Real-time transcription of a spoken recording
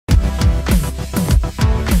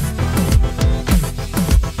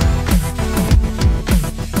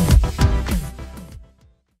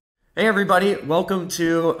Hey everybody, welcome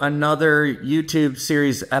to another YouTube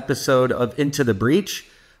series episode of Into the Breach.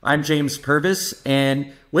 I'm James Purvis,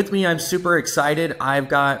 and with me I'm super excited. I've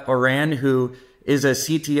got Oran, who is a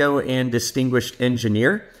CTO and Distinguished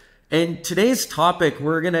Engineer. And today's topic,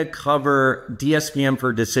 we're going to cover DSPM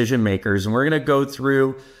for decision makers, and we're going to go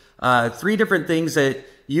through three different things that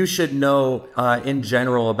you should know in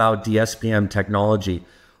general about DSPM technology.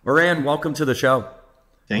 Oran, welcome to the show.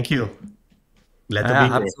 Thank you. Glad to be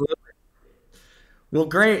here. Absolutely. Well,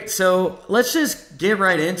 great. So let's just get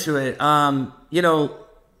right into it.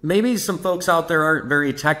 Maybe some folks out there aren't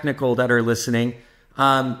very technical that are listening.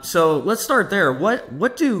 So let's start there.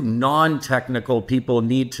 What do non-technical people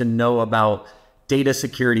need to know about data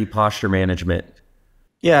security posture management?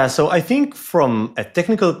 Yeah, so I think from a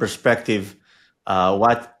technical perspective,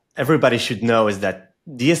 what everybody should know is that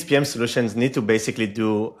DSPM solutions need to basically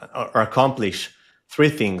do or accomplish three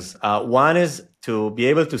things. One is to be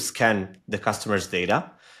able to scan the customer's data,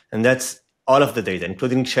 and that's all of the data,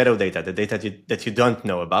 including shadow data, the data that you don't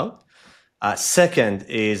know about. Second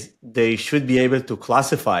is they should be able to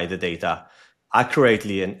classify the data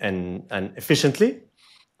accurately and efficiently.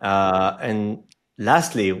 And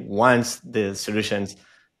lastly, once the solutions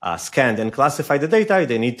scanned and classify the data,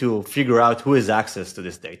 they need to figure out who has access to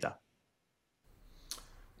this data.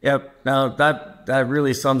 Yep. Now that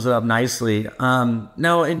really sums it up nicely.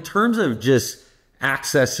 Now, in terms of just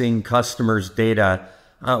accessing customers' data,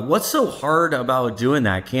 what's so hard about doing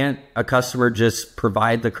that? Can't a customer just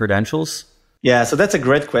provide the credentials? Yeah, so that's a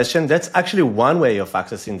great question. That's actually one way of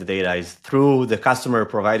accessing the data is through the customer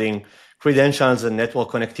providing credentials and network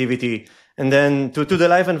connectivity, and then to the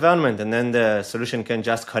live environment, and then the solution can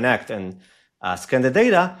just connect and scan the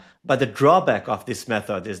data. But the drawback of this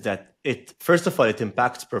method is that first of all, it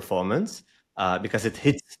impacts performance because it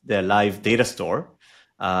hits the live data store.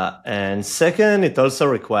 And second, it also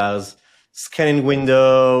requires scanning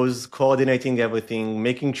windows, coordinating everything,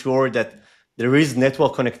 making sure that there is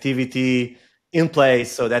network connectivity in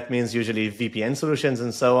place. So that means usually VPN solutions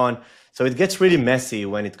and so on. So it gets really messy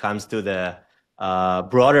when it comes to the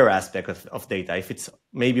broader aspect of data. If it's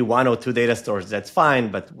maybe one or two data stores, that's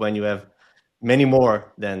fine. But when you have many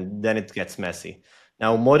more, then it gets messy.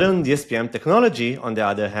 Now, modern DSPM technology, on the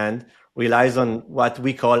other hand, relies on what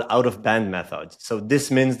we call out-of-band methods. So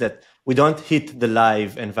this means that we don't hit the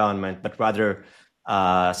live environment, but rather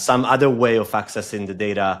some other way of accessing the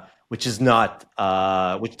data, which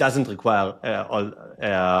doesn't require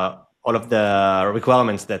all of the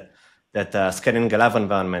requirements that scanning a live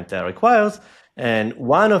environment requires. And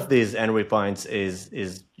one of these entry points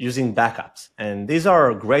is using backups. And these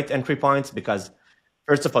are great entry points because,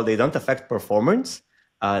 first of all, they don't affect performance.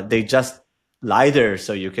 They just lie there,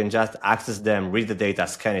 so you can just access them, read the data,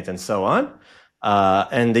 scan it, and so on.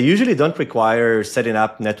 And they usually don't require setting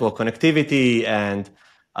up network connectivity and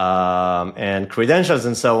credentials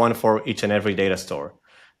and so on for each and every data store.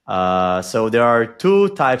 So there are two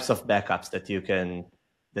types of backups that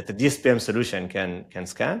the DSPM solution can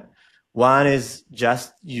scan. One is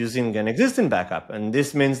just using an existing backup, and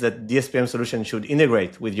this means that DSPM solution should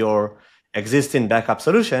integrate with your existing backup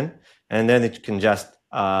solution, and then it can just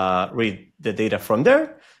read the data from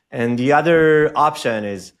there. And the other option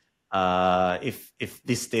is if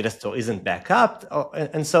this data store isn't backup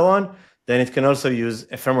and so on, then it can also use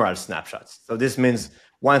ephemeral snapshots. So this means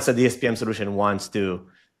once a DSPM solution wants to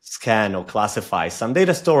scan or classify some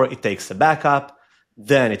data store, it takes a backup,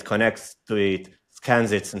 then it connects to it,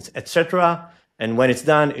 scans it, etc. And when it's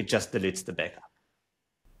done, it just deletes the backup.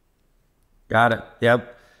 Got it.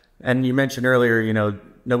 Yep. And you mentioned earlier,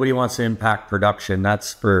 nobody wants to impact production.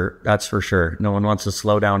 That's for sure. No one wants to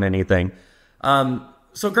slow down anything.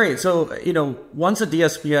 So great. So, once a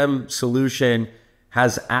DSPM solution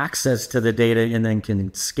has access to the data and then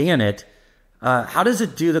can scan it, how does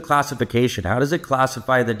it do the classification? How does it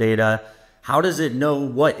classify the data? How does it know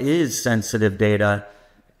what is sensitive data?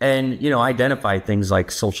 And, identify things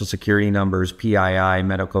like social security numbers, PII,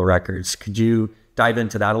 medical records. Could you dive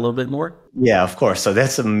into that a little bit more? Yeah, of course. So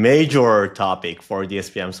that's a major topic for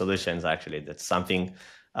DSPM solutions, actually. That's something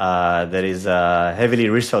that is heavily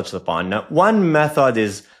researched upon. Now, one method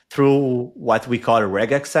is through what we call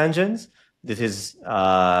regex engines.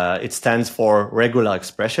 It stands for regular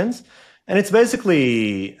expressions. And it's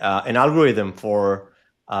basically an algorithm for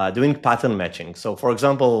doing pattern matching. So for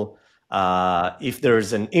example, if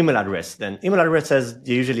there's an email address, then email addresses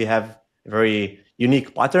usually have a very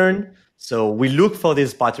unique pattern. So we look for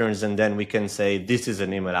these patterns and then we can say this is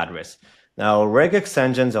an email address. Now, regex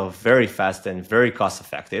engines are very fast and very cost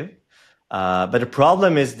effective. But the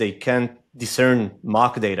problem is they can't discern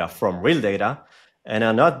mock data from real data. and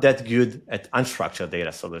are not that good at unstructured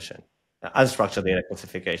data unstructured data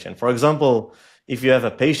classification. For example, if you have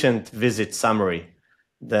a patient visit summary,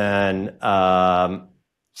 then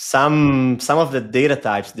some of the data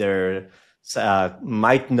types there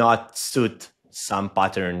might not suit some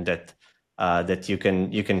pattern that you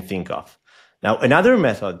can think of. Now, another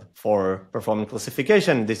method for performing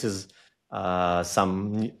classification, this is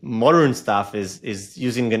some modern stuff, is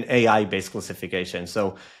using an AI-based classification.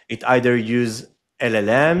 So it either use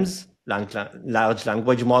LLMs, large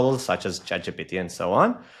language models such as ChatGPT and so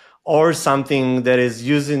on, or something that is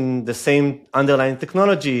using the same underlying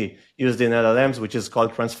technology used in LLMs, which is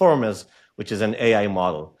called transformers, which is an AI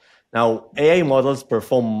model. Now, AI models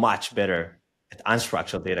perform much better at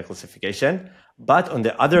unstructured data classification, but on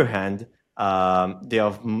the other hand,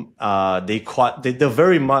 they're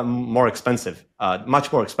very more expensive,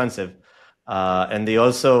 much more expensive, and you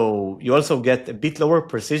also get a bit lower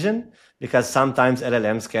precision because sometimes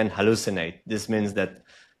LLMs can hallucinate. This means that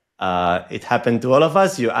it happened to all of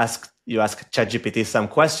us. You ask ChatGPT some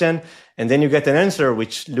question, and then you get an answer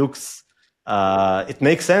which looks it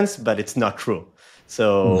makes sense, but it's not true.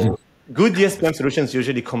 So good DSPM solutions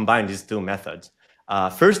usually combine these two methods.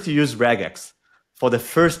 First, you use regex for the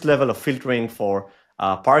first level of filtering, for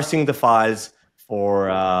parsing the files, for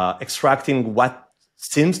extracting what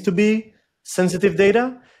seems to be sensitive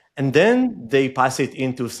data, and then they pass it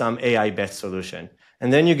into some AI-based solution.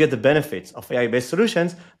 And then you get the benefits of AI-based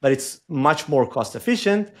solutions, but it's much more cost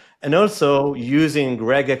efficient. And also using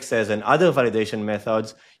regexes and other validation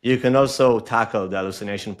methods, you can also tackle the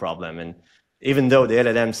hallucination problem. And even though the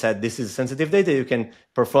LLM said this is sensitive data, you can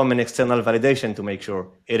perform an external validation to make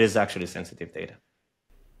sure it is actually sensitive data.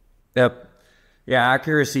 Yep. Yeah,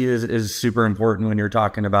 accuracy is super important when you're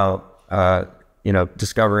talking about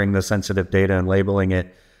discovering the sensitive data and labeling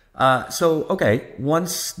it. So okay,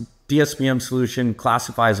 once DSPM solution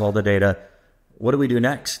classifies all the data, what do we do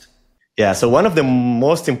next? Yeah, so one of the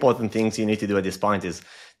most important things you need to do at this point is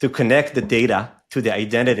to connect the data to the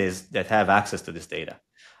identities that have access to this data.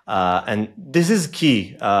 And this is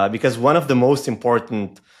key because one of the most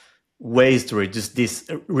important ways to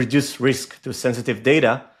reduce risk to sensitive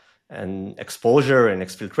data and exposure and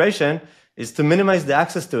exfiltration is to minimize the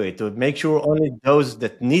access to it, to make sure only those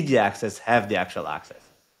that need the access have the actual access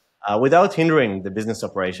without hindering the business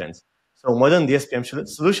operations. So modern DSPM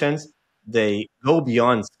solutions, they go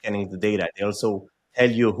beyond scanning the data. They also tell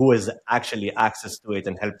you who has actually access to it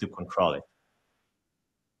and help to control it.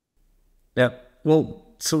 Yeah. Well,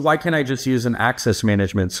 so why can't I just use an access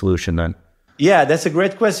management solution then? Yeah, that's a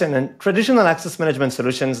great question. And traditional access management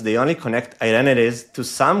solutions, they only connect identities to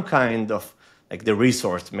some kind of like the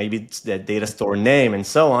resource, maybe it's the data store name and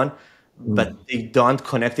so on, but they don't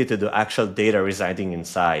connect it to the actual data residing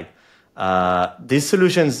inside. These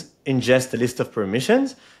solutions ingest a list of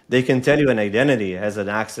permissions. They can tell you an identity has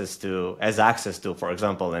access to, for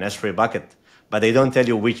example, an S3 bucket, but they don't tell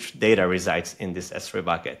you which data resides in this S3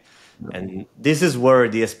 bucket. And this is where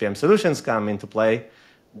DSPM solutions come into play.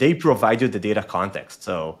 They provide you the data context.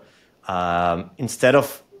 So instead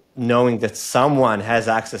of knowing that someone has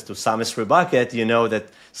access to some S3 bucket, you know that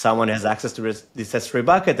someone has access to this S3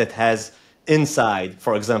 bucket that has inside,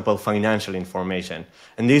 for example, financial information.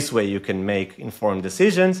 And this way you can make informed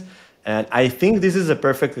decisions. And I think this is a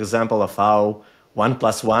perfect example of how 1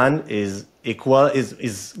 + 1 is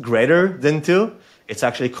greater than 2. It's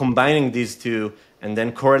actually combining these two and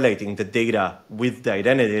then correlating the data with the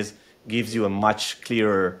identities gives you a much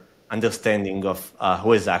clearer understanding of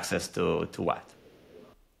who has access to what.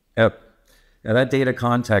 Yep. Yeah, that data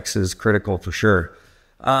context is critical for sure.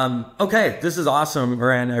 Okay, this is awesome,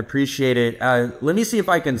 Oran. I appreciate it. Let me see if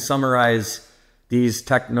I can summarize these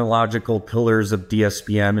technological pillars of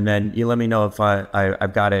DSPM, and then you let me know if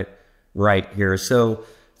I've got it right here. So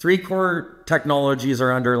 3 core technologies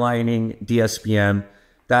are underlining DSPM.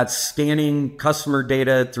 That's scanning customer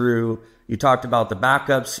data through, you talked about the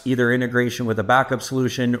backups, either integration with a backup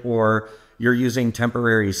solution or you're using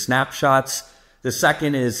temporary snapshots. The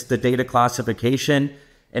second is the data classification,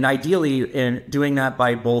 and ideally in doing that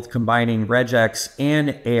by both combining regex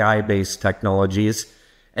and AI-based technologies,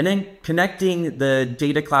 and then connecting the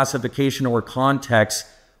data classification or context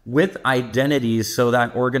with identities so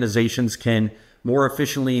that organizations can more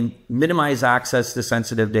efficiently minimize access to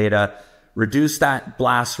sensitive data, reduce that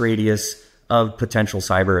blast radius of potential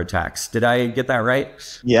cyber attacks. Did I get that right?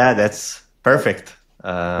 Yeah, that's perfect.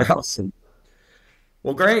 Awesome.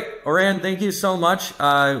 Well, great. Oran, thank you so much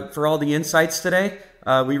for all the insights today.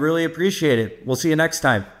 We really appreciate it. We'll see you next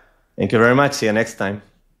time. Thank you very much. See you next time.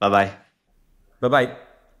 Bye-bye. Bye-bye.